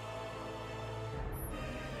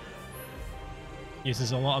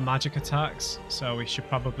 Uses a lot of magic attacks, so we should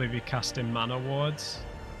probably be casting mana wards.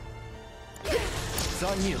 It's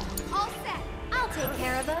on you. All set. I'll take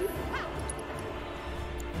care of him.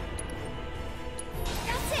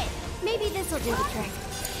 That's it. Maybe this'll do the trick.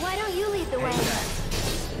 Why don't you lead the way?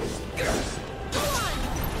 Go on.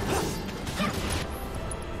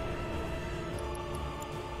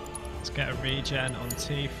 Let's get a regen on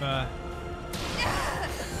Tifa.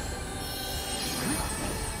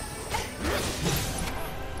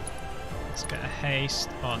 Let's get a haste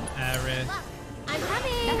on Aerith. I'm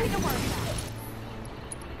coming. Nothing to worry about.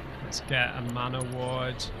 Let's get a mana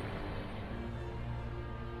ward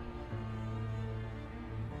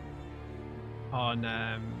on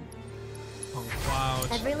Cloud.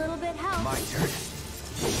 Every little bit helps. My turn.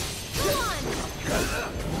 Go on.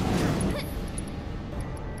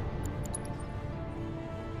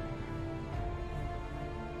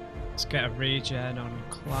 Let's get a regen on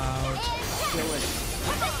Cloud. Kill it.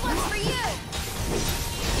 This one's for you.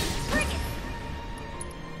 Bring it.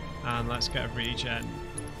 And let's get a regen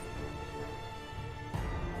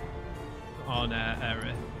on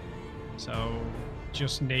Aerith. So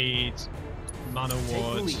just need mana Take the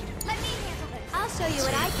wards. lead. Let me handle this. I'll show you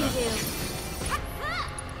what I can do.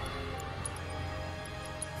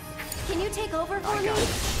 Can you take over for me?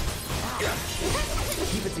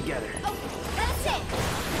 Keep it together. Oh, that's it.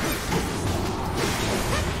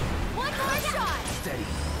 One more shot. Steady.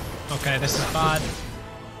 Okay, this is bad.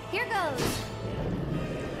 Here goes.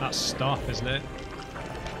 That's stop, isn't it?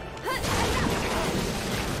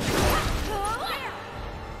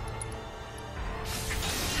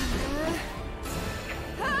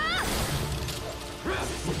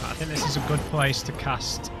 I think this is a good place to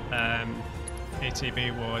cast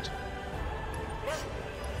ATB ward.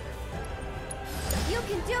 You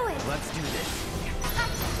can do it. Let's do this.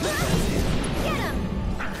 Get him.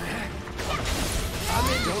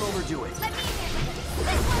 Don't overdo it. Let me handle it.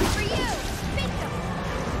 This one's for you. Bingo.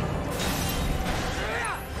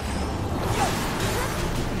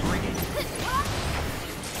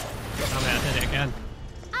 Damn it, I did it again.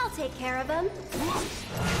 I'll take care of him.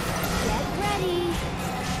 Get ready.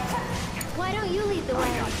 Why don't you lead the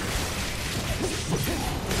way?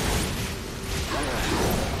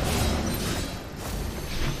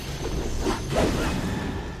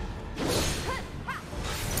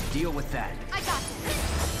 Deal with that. I got this.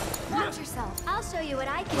 Watch yourself. I'll show you what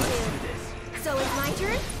I can do. So it's my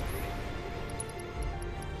turn?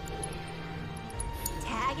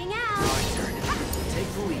 Tagging out. My turn. Take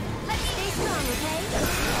the lead. Let me stay strong, okay?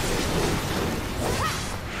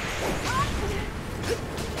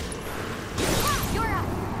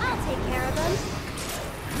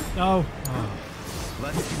 No. Oh.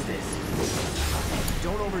 Let's do this.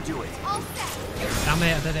 Don't overdo it. All set. Damn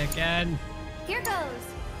it, I did it again. Here goes.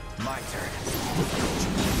 My turn.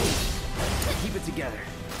 Keep it together.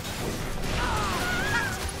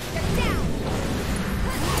 They're down.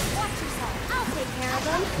 Watch yourself. I'll take care of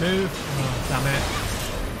them. Move. Oh, damn it.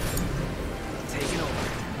 Take it over.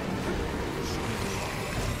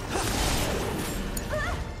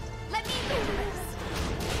 Let me move this.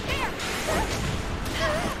 There.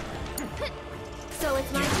 So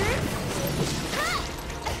it's my turn?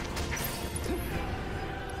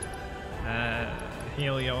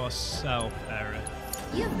 Heal yourself, Aerith.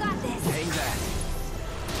 You've got this. Hang back.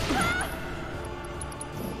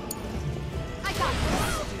 I got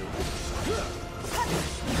this.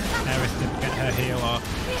 Aerith didn't get her heal off.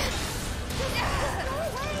 Go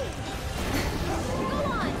away. Go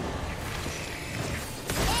on.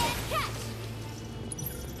 And catch.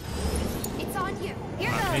 It's on you.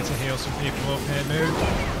 Here I goes. need to heal some people up here. Move.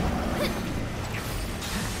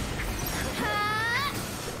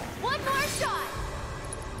 One more shot.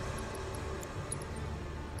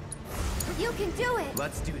 You can do it.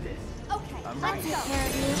 Let's do this. Okay, I'm let's ready. take care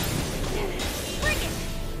of you. Bring it.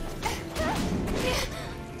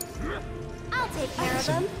 I'll take care of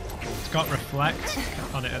them. It's got reflect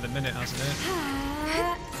on it at the minute, hasn't it?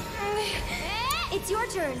 It's your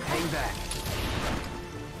turn. Hang back.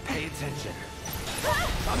 Pay attention.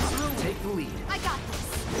 I'm through. Take the lead. I got this.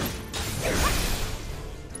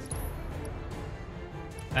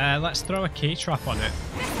 Let's throw a key trap on it.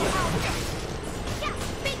 Yeah,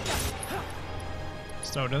 bingo. Let's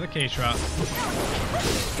throw another key trap.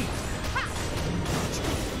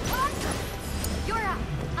 You're up.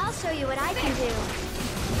 I'll show you what I can do.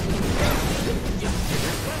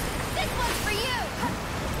 This one's for you.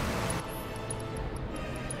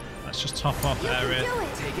 Let's just top off You can Aerith. do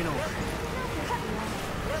it. Take it over.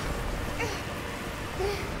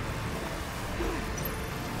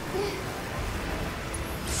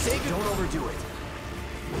 Don't overdo it.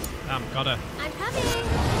 Damn, got her. I'm coming.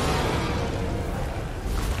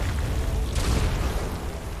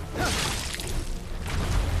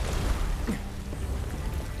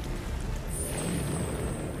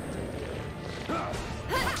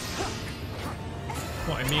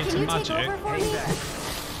 What, immune Can to you magic? take over for me? Hang back.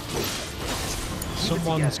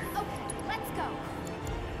 Someone's... Okay, let's go.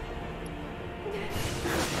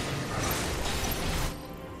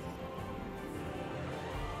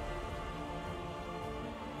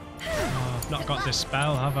 Oh, I've not got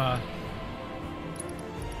Dispel, have I?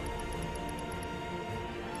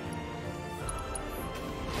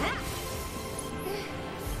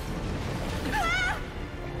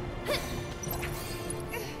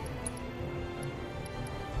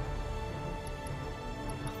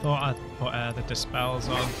 I thought I'd put the Dispels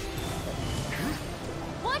on.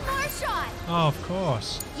 One more shot. Oh, of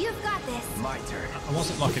course. You've got this. My turn. I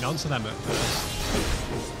wasn't locking onto them at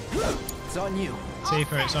first. It's on you.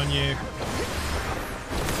 Tifa, it's on you.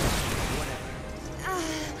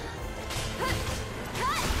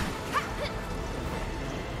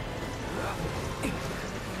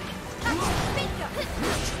 Bingo.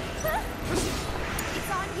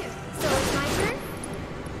 It's on you. So it's my turn?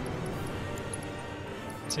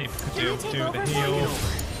 Tifa could Can you take do over the for heal. me?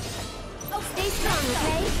 Oh, stay strong,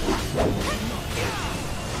 okay?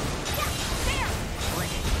 Yeah, there.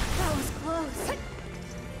 That was close.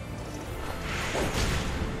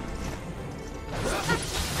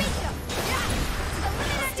 Bingo. Yeah.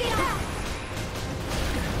 Stay back.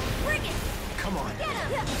 Bring it. Come on. Get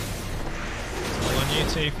him. All on you,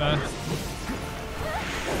 Tifa.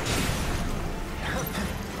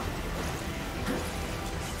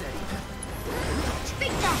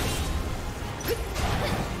 Big fast.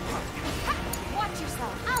 Watch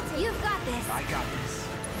yourself. I'll take. You've got this. I got this.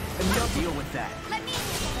 And you'll deal with that. Let me.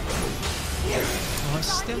 Oh,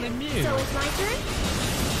 it's still immune. So it's my turn.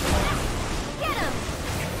 Get him.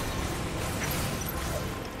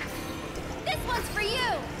 This one's for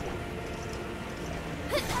you.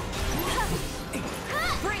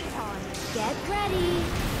 Bring it on. Get ready.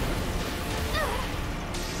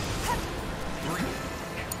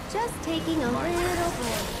 Just taking a little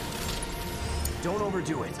break. Don't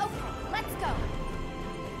overdo it. Okay, let's go.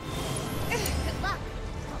 Good luck.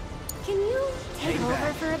 Can you take Hang over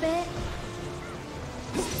back. for a bit?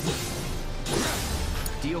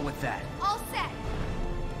 Deal with that. All set.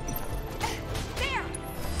 There.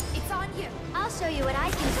 It's on you. I'll show you what I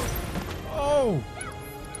can do. Oh!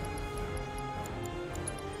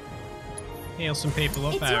 Heal some people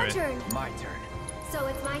up, It's your Aerith. turn. My turn. So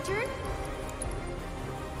it's my turn?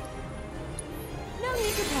 No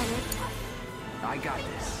need to panic. I got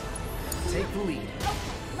this. Take the lead.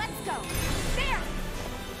 Okay, let's go. There!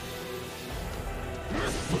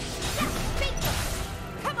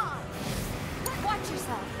 Come on! Watch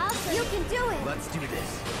yourself. You can do it! Let's do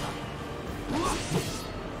this.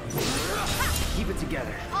 Keep it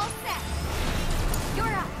together. All set.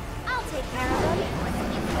 You're up. I'll take care of them.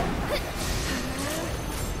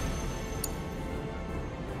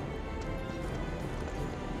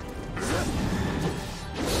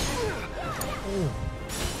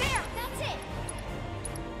 There, that's it.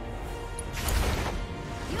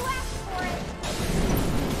 You asked for it.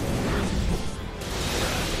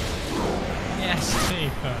 Yes,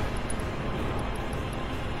 Tifa.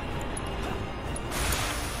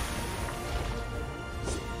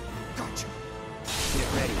 Gotcha. Get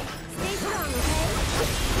ready. Stay strong, okay?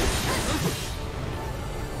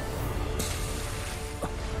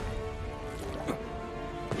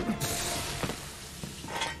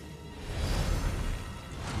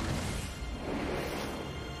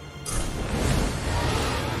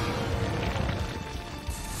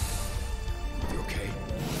 You okay?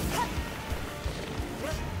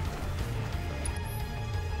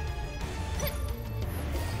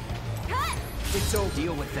 Cut! It's all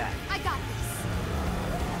deal with that. I got this.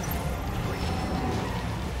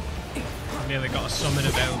 I've nearly got a summon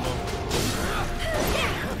available.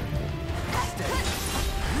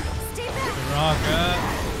 Stay back. Raga.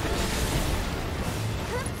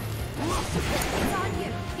 It's on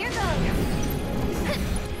you. Here goes.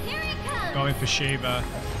 Here it comes. Going for Shiva.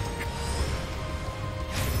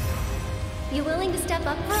 You willing to step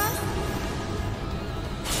up for us?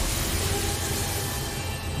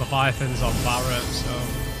 Leviathan's on Barret, so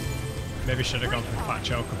maybe should have gone for Fat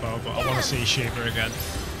Chocobo, but I want to see Shiva again.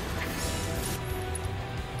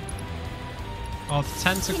 Oh, the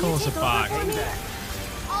tentacles are back.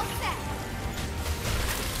 All set.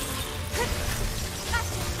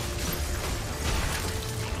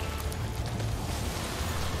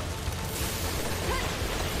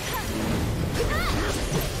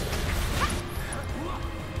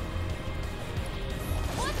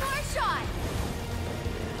 One more shot.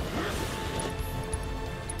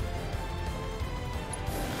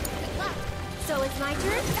 Good luck. So it's my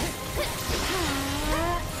turn?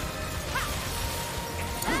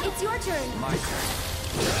 It's your turn. My turn.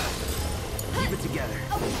 Keep it together.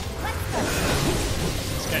 Okay, let's go.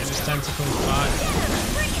 Let's get his tentacles back.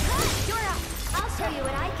 Bring it. You're up. I'll show you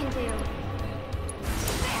what I can do.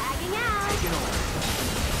 Bagging out. Taking over.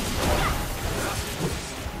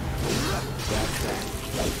 That's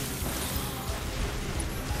that.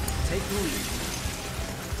 Take the lead.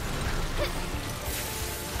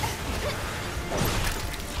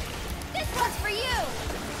 This one's for you.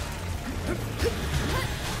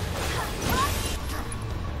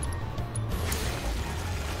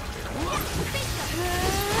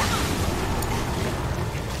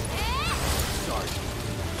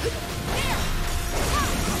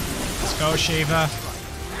 Let's go, Shiva.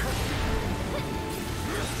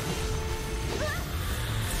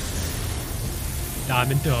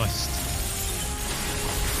 Diamond Dust.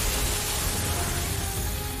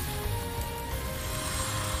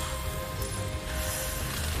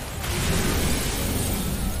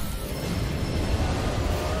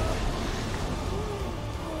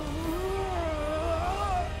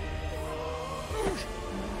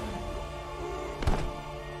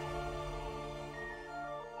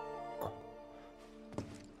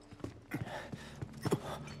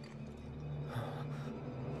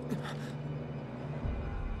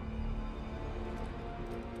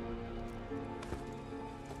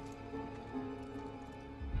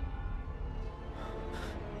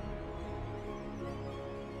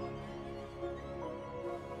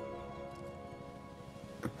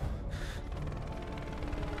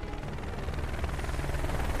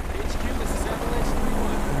 HQ, this is Avalanche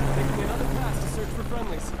 3-1. Taking another pass to search for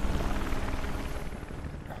friendlies.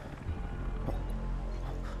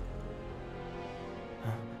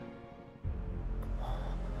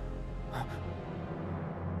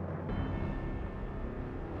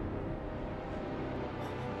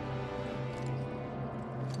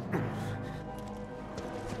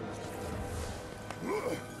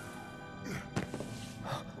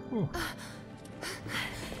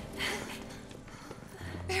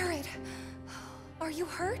 Barret, are you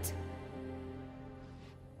hurt?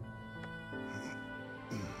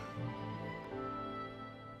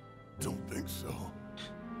 Don't think so.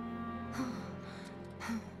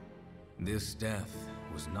 This death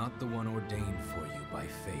was not the one ordained for you by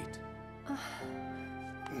fate.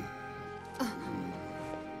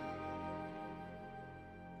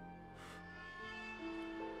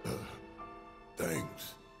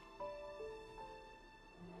 Thanks.